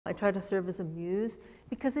I try to serve as a muse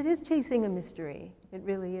because it is chasing a mystery. It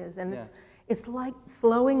really is. And it's like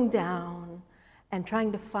slowing down and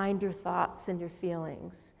trying to find your thoughts and your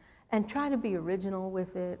feelings and try to be original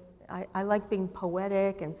with it. I like being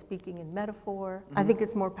poetic and speaking in metaphor. I think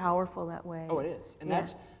it's more powerful that way. Oh, it is. And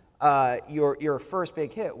that's your first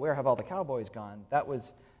big hit, Where Have All the Cowboys Gone? That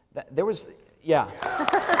was, there was, yeah.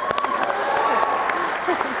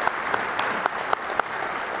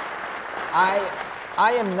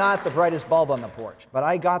 I am not the brightest bulb on the porch, but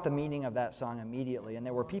I got the meaning of that song immediately, and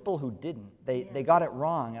there were people who didn't. They got it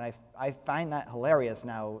wrong, and I find that hilarious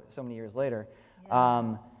now, so many years later.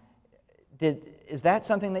 Yeah. Is that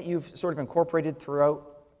something that you've sort of incorporated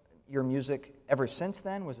throughout your music ever since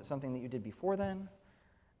then? Was it something that you did before then?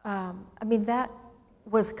 I mean, that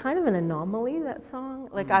was kind of an anomaly, that song.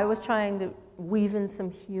 Like, I was trying to weave in some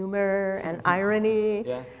humor and irony,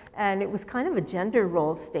 and it was kind of a gender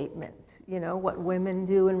role statement, you know, what women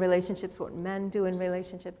do in relationships, what men do in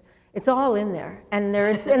relationships. It's all in there, and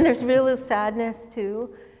there's real sadness,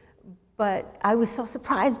 too. But I was so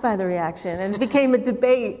surprised by the reaction, and it became a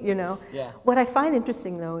debate, you know. Yeah. What I find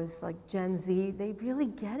interesting, though, is like Gen Z, they really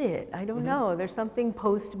get it. I don't know. There's something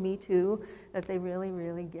post-Me Too that they really,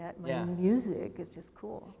 really get. My music is just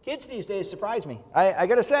cool. Kids these days surprise me. I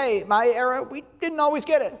got to say, my era, we didn't always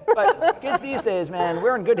get it. But kids these days, man,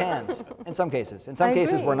 we're in good hands in some cases. In some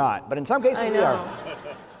cases, we're not. But in some cases, we are.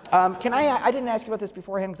 I didn't ask you about this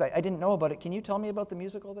beforehand because I didn't know about it. Can you tell me about the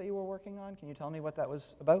musical that you were working on? Can you tell me what that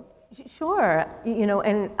was about? Sure. You know,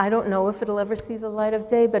 and I don't know if it'll ever see the light of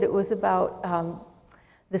day, but it was about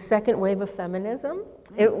the second wave of feminism.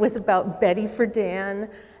 It was about Betty Friedan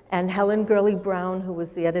and Helen Gurley Brown, who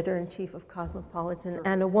was the editor-in-chief of Cosmopolitan,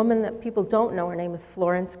 and a woman that people don't know. Her name is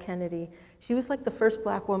Florence Kennedy. She was like the first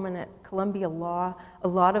black woman at Columbia Law. A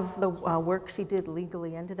lot of the work she did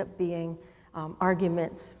legally ended up being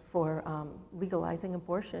arguments for legalizing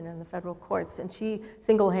abortion in the federal courts. And she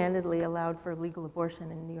single-handedly allowed for legal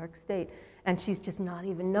abortion in New York State. And she's just not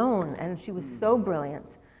even known, and she was so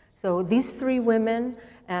brilliant. So these three women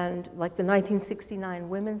and like the 1969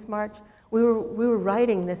 Women's March, we were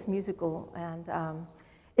writing this musical, and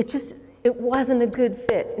it wasn't a good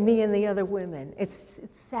fit, me and the other women. It's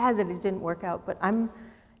sad that it didn't work out, but I'm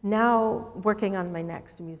now working on my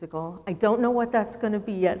next musical. I don't know what that's going to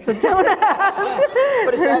be yet, so don't ask.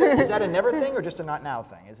 But is that a never thing or just a not now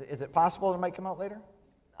thing? Is it possible it might come out later?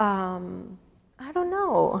 I don't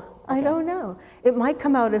know. Okay. I don't know. It might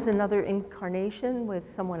come out as another incarnation with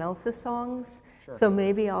someone else's songs. Sure. So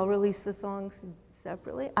maybe I'll release the songs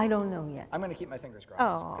separately. I don't know yet. I'm going to keep my fingers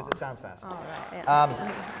crossed because it sounds fascinating. All right.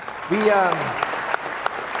 Yeah.